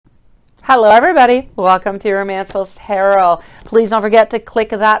Hello everybody, welcome to Romancefull Tarot. Please don't forget to click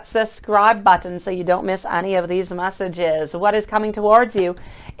that subscribe button so you don't miss any of these messages. What is coming towards you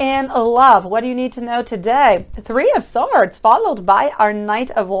in love? What do you need to know today? Three of Swords followed by our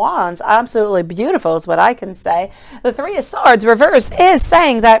Knight of Wands. Absolutely beautiful is what I can say. The Three of Swords reverse is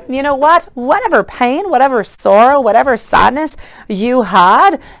saying that, you know what, whatever pain, whatever sorrow, whatever sadness you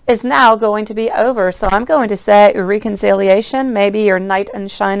had is now going to be over. So I'm going to say reconciliation, maybe your knight in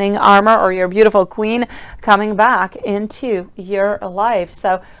shining armor or your beautiful queen coming back into your life.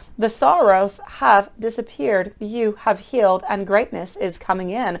 So the sorrows have disappeared, you have healed, and greatness is coming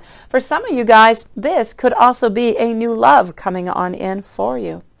in. For some of you guys, this could also be a new love coming on in for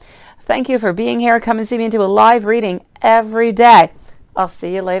you. Thank you for being here. Come and see me into a live reading every day. I'll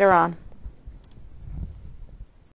see you later on.